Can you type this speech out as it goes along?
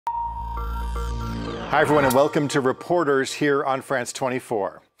Hi everyone and welcome to Reporters here on France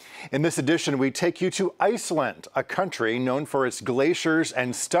 24. In this edition, we take you to Iceland, a country known for its glaciers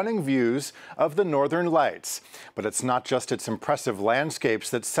and stunning views of the northern lights. But it's not just its impressive landscapes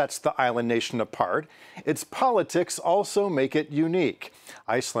that sets the island nation apart. Its politics also make it unique.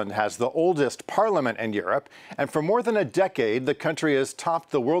 Iceland has the oldest parliament in Europe, and for more than a decade, the country has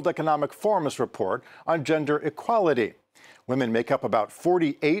topped the World Economic Forum's report on gender equality. Women make up about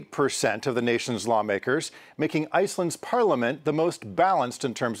 48% of the nation's lawmakers, making Iceland's parliament the most balanced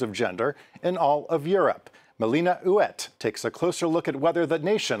in terms of gender in all of Europe. Mélina Huet takes a closer look at whether the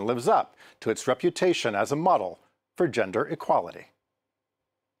nation lives up to its reputation as a model for gender equality.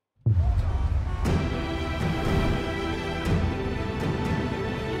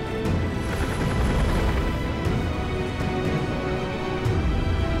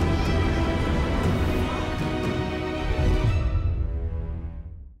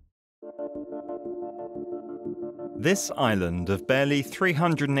 This island of barely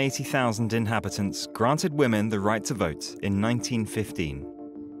 380,000 inhabitants granted women the right to vote in 1915.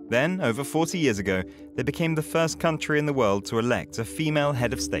 Then, over 40 years ago, they became the first country in the world to elect a female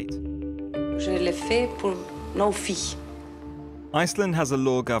head of state. Je l'ai fait pour nos filles. Iceland has a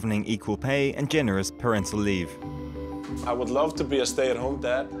law governing equal pay and generous parental leave. I would love to be a stay-at-home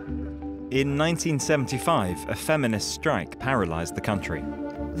dad. In 1975, a feminist strike paralyzed the country.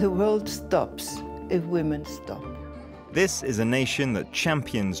 The world stops if women stop. This is a nation that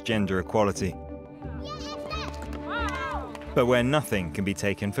champions gender equality, but where nothing can be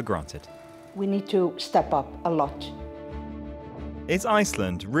taken for granted. We need to step up a lot. Is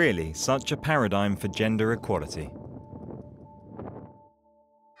Iceland really such a paradigm for gender equality?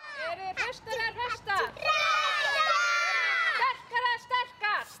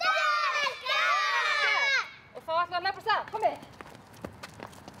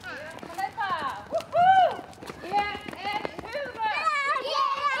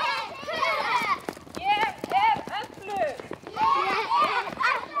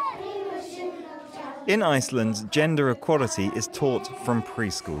 In Iceland, gender equality is taught from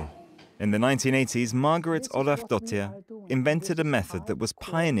preschool. In the 1980s, Margrét Ólafsdóttir invented a method that was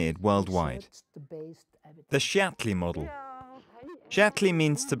pioneered worldwide. The Sjalli model. Sjalli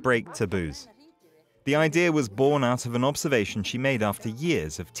means to break taboos. The idea was born out of an observation she made after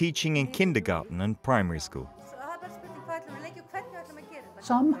years of teaching in kindergarten and primary school.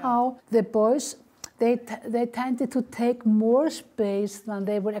 Somehow the boys, they tended to take more space than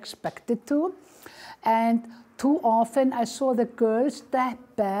they were expected to. And too often I saw the girls step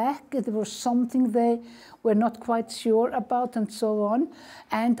back. There was something they were not quite sure about and so on.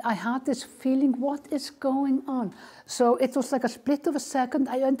 And I had this feeling, what is going on? So it was like a split of a second.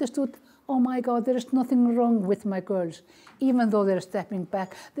 I understood, oh my God, there is nothing wrong with my girls, even though they're stepping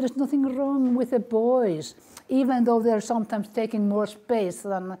back. There is nothing wrong with the boys, even though they're sometimes taking more space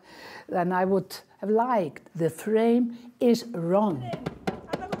than I would have liked. The frame is wrong.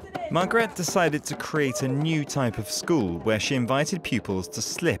 Margrét decided to create a new type of school where she invited pupils to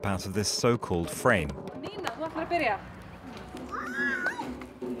slip out of this so-called frame.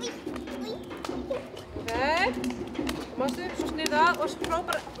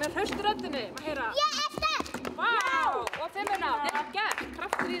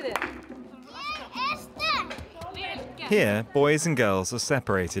 Here, boys and girls are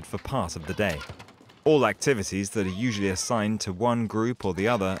separated for part of the day. All activities that are usually assigned to one group or the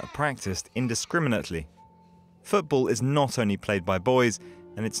other are practiced indiscriminately. Football is not only played by boys,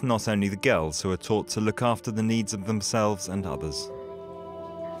 and it's not only the girls who are taught to look after the needs of themselves and others.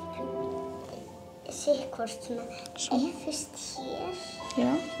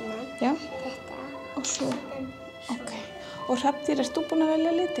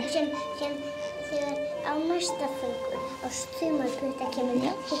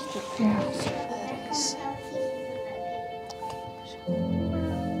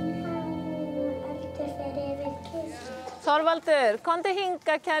 Þorvaldur, komdu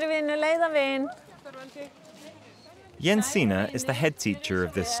hingað, kæri vinur, leiðavinn. Jensina is the head teacher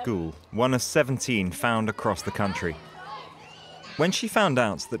of this school, one of 17 found across the country. When she found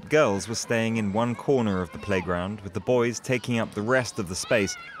out that girls were staying in one corner of the playground with the boys taking up the rest of the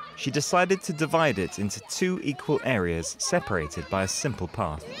space, she decided to divide it into two equal areas separated by a simple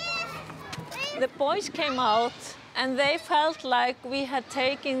path. The boys came out and they felt like we had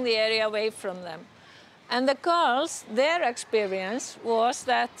taken the area away from them. And the girls, their experience was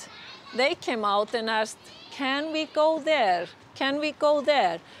that they came out and asked, can we go there? Can we go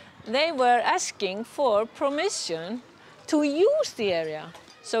there? They were asking for permission to use the area.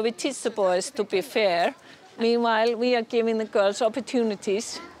 So we teach the boys to be fair. Meanwhile, we are giving the girls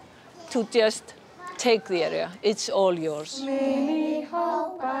opportunities to just take the area. It's all yours.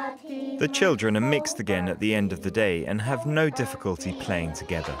 The children are mixed again at the end of the day and have no difficulty playing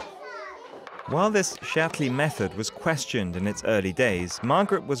together. While this Shetli method was questioned in its early days,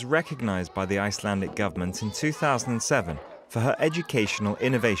 Margaret was recognised by the Icelandic government in 2007 for her educational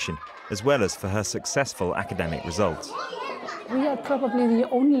innovation, as well as for her successful academic results. We are probably the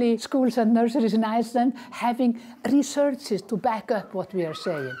only schools and nurseries in Iceland having researches to back up what we are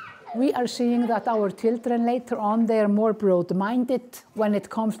saying. We are seeing that our children later on, they are more broad-minded when it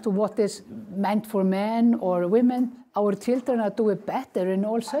comes to what is meant for men or women. Our children are doing better in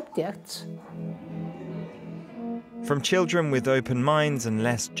all subjects. From children with open minds and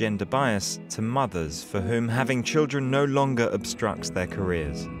less gender bias to mothers for whom having children no longer obstructs their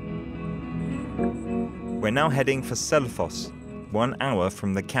careers. We're now heading for Selfoss, 1 hour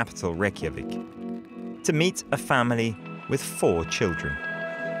from the capital Reykjavik, to meet a family with 4 children.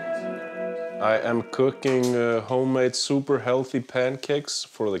 I am cooking homemade super healthy pancakes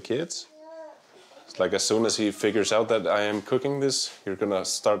for the kids. It's like as soon as he figures out that I am cooking this, you're gonna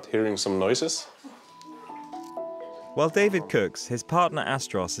start hearing some noises. While David cooks, his partner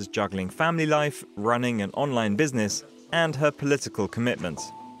Astros is juggling family life, running an online business, and her political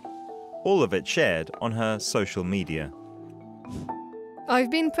commitments. All of it shared on her social media. I've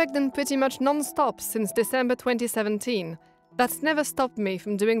been pregnant pretty much non-stop since December 2017. That's never stopped me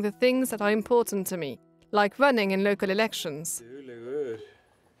from doing the things that are important to me, like running in local elections.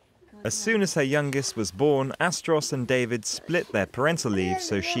 As soon as her youngest was born, Astros and David split their parental leave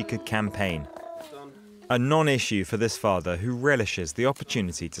so she could campaign. A non-issue for this father who relishes the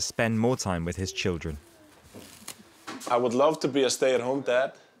opportunity to spend more time with his children. I would love to be a stay-at-home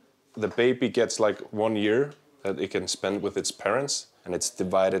dad. The baby gets like 1 year that it can spend with its parents, and it's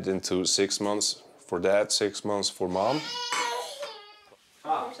divided into 6 months for dad, 6 months for mom.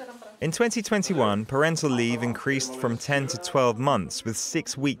 In 2021, parental leave increased from 10 to 12 months, with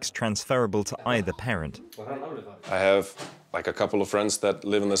 6 weeks transferable to either parent. I have like a couple of friends that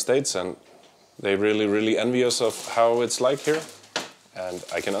live in the States, and they're really envious of how it's like here. And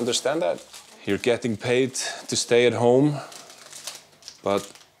I can understand that. You're getting paid to stay at home,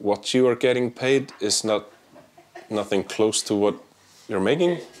 but what you are getting paid is nothing close to what you're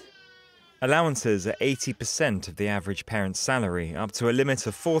making. Allowances are 80% of the average parent's salary, up to a limit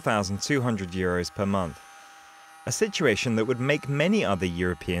of €4,200 per month. A situation that would make many other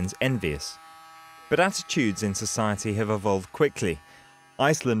Europeans envious. But attitudes in society have evolved quickly.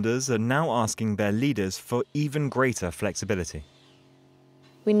 Icelanders are now asking their leaders for even greater flexibility.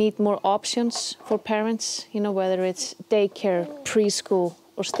 We need more options for parents, whether it's daycare, preschool,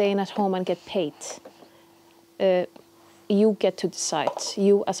 or staying at home and get paid. You get to decide.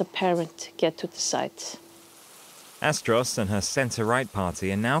 You as a parent get to decide. Astros and her centre-right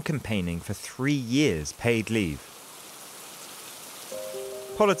party are now campaigning for 3 years paid leave.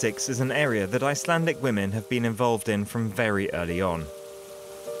 Politics is an area that Icelandic women have been involved in from very early on.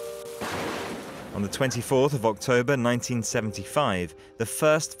 On the 24th of October 1975, the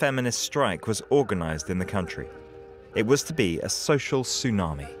first feminist strike was organised in the country. It was to be a social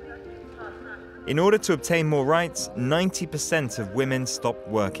tsunami. In order to obtain more rights, 90% of women stopped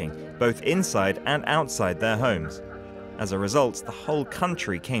working, both inside and outside their homes. As a result, the whole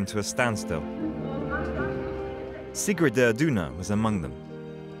country came to a standstill. Sigríður Duna was among them.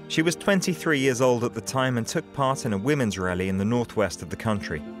 She was 23 years old at the time and took part in a women's rally in the northwest of the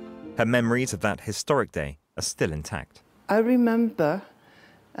country. Her memories of that historic day are still intact. I remember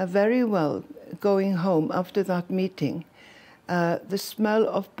very well going home after that meeting, the smell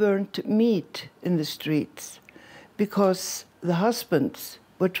of burnt meat in the streets, because the husbands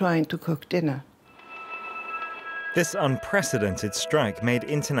were trying to cook dinner. This unprecedented strike made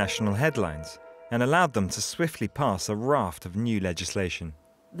international headlines and allowed them to swiftly pass a raft of new legislation.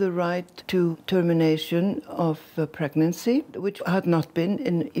 The right to termination of pregnancy, which had not been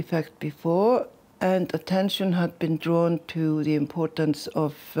in effect before, and attention had been drawn to the importance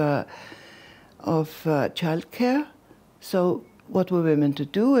of childcare. So what were women to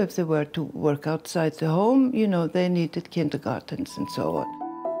do if they were to work outside the home? They needed kindergartens and so on.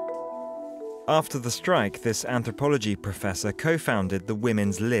 After the strike, this anthropology professor co-founded the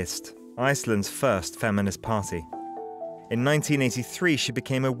Women's List, Iceland's first feminist party. In 1983, she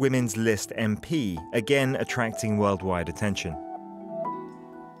became a Women's List MP, again attracting worldwide attention.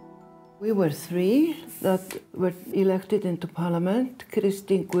 We were 3 that were elected into parliament,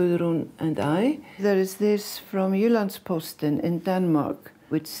 Kristín, Guðrún and I. There is this from Jyllandsposten in Denmark,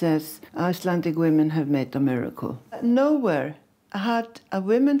 which says, Icelandic women have made a miracle. Nowhere had a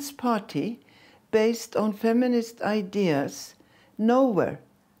women's party based on feminist ideas, nowhere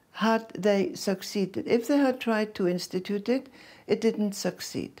had they succeeded. If they had tried to institute it, it didn't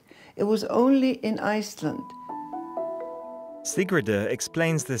succeed. It was only in Iceland. Sigridur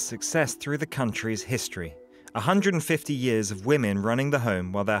explains this success through the country's history. 150 years of women running the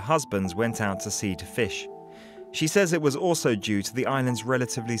home while their husbands went out to sea to fish. She says it was also due to the island's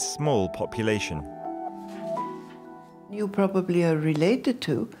relatively small population. You probably are related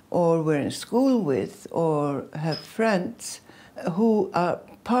to, or were in school with, or have friends who are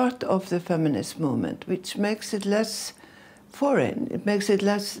part of the feminist movement, which makes it less foreign. It makes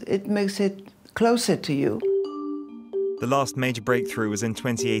it closer to you. The last major breakthrough was in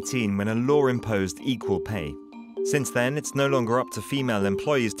 2018 when a law imposed equal pay. Since then, it's no longer up to female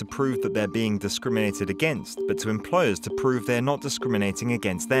employees to prove that they're being discriminated against, but to employers to prove they're not discriminating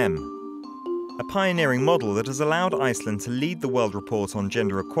against them. A pioneering model that has allowed Iceland to lead the World Report on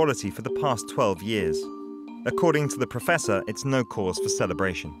Gender Equality for the past 12 years. According to the professor, it's no cause for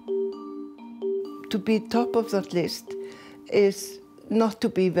celebration. To be top of that list is not to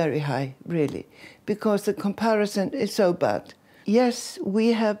be very high, really, because the comparison is so bad. Yes,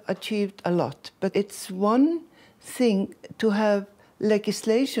 we have achieved a lot, but it's one thing to have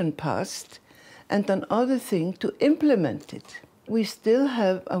legislation passed and another thing to implement it. We still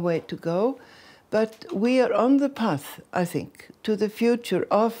have a way to go, but we are on the path, I think, to the future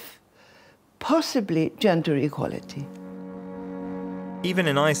of possibly gender equality. Even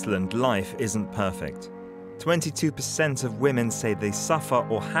in Iceland, life isn't perfect. 22% of women say they suffer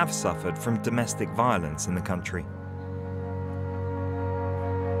or have suffered from domestic violence in the country.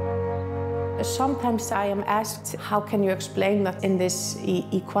 Sometimes I am asked, how can you explain that in this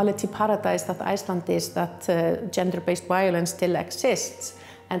equality paradise that Iceland is, that gender-based violence still exists?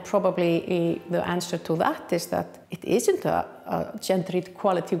 And probably the answer to that is that it isn't a gender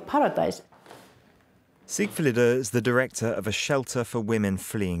equality paradise. Sigfridur is the director of a shelter for women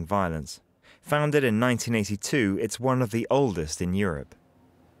fleeing violence. Founded in 1982, it's one of the oldest in Europe.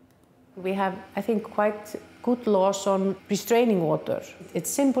 We have, I think, quite good laws on restraining order. It's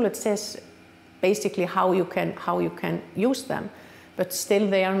simple, it says basically how you can use them, but still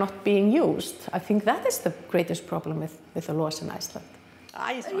they are not being used. I think that is the greatest problem with the laws in Iceland.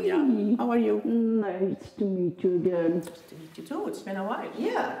 Hi, Sonja. How are you? Nice to meet you again. Nice to meet you too. It's been a while.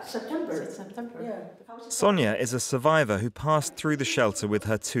 Yeah, September. It's September. Yeah. Sonja is a survivor who passed through the shelter with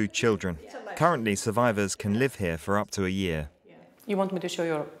her 2 children. Currently, survivors can live here for up to a year. You want me to show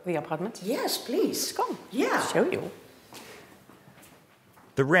you the apartment? Yes, please. Come. Yeah. I'll show you.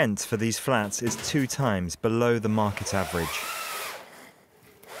 The rent for these flats is 2 times below the market average.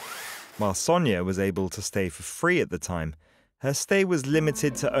 While Sonja was able to stay for free at the time, her stay was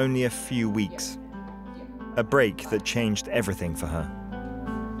limited to only a few weeks. A break that changed everything for her.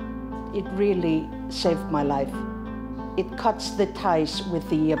 It really saved my life. It cuts the ties with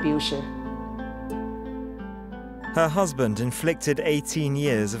the abuser. Her husband inflicted 18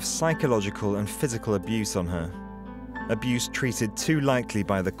 years of psychological and physical abuse on her. Abuse treated too lightly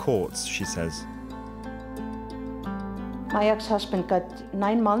by the courts, she says. My ex-husband got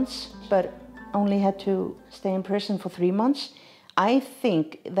 9 months, but only had to stay in prison for 3 months. I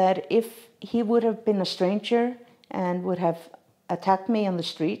think that if he would have been a stranger and would have attacked me on the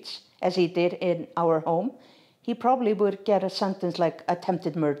streets, as he did in our home, he probably would get a sentence like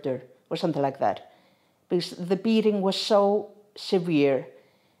attempted murder or something like that. Because the beating was so severe,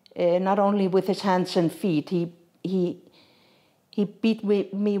 not only with his hands and feet, he beat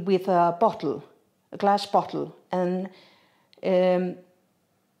me with a bottle, a glass bottle, and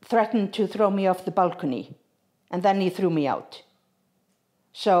threatened to throw me off the balcony, and then he threw me out.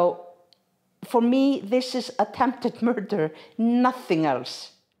 So, for me, this is attempted murder, nothing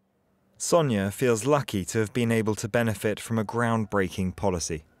else. Sonja feels lucky to have been able to benefit from a groundbreaking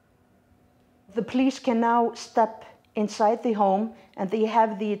policy. The police can now step inside the home, and they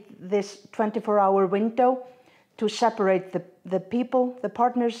have this 24-hour window to separate the people, the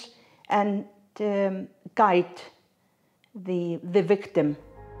partners, and guide the victim.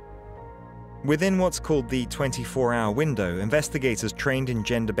 Within what's called the 24-hour window, investigators trained in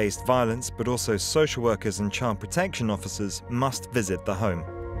gender-based violence, but also social workers and child protection officers, must visit the home.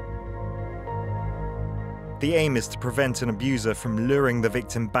 The aim is to prevent an abuser from luring the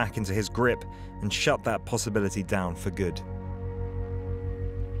victim back into his grip and shut that possibility down for good.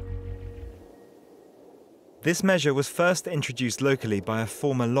 This measure was first introduced locally by a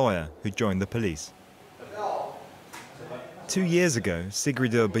former lawyer who joined the police. 2 years ago,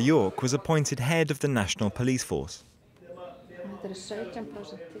 Sigridur Bjork was appointed head of the National Police Force.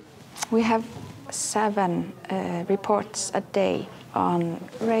 We have 7 reports a day on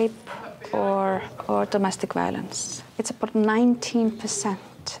rape or domestic violence. It's about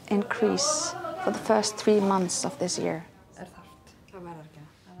 19% increase for the first 3 months of this year.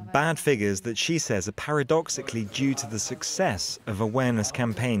 Bad figures that she says are paradoxically due to the success of awareness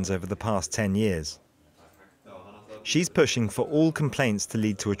campaigns over the past 10 years. She's pushing for all complaints to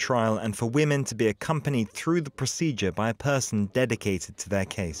lead to a trial and for women to be accompanied through the procedure by a person dedicated to their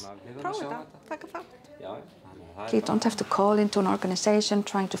case. You don't have to call into an organization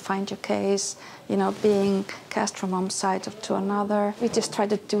trying to find your case, being cast from one side to another. We just try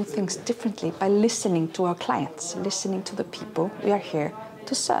to do things differently by listening to our clients, listening to the people we are here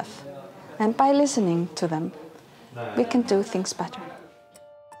to serve. And by listening to them, we can do things better.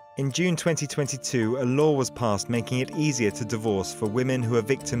 In June 2022, a law was passed making it easier to divorce for women who are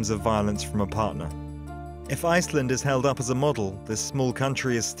victims of violence from a partner. If Iceland is held up as a model, this small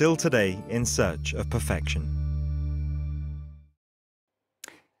country is still today in search of perfection.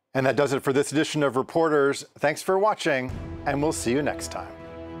 And that does it for this edition of Reporters. Thanks for watching, and we'll see you next time.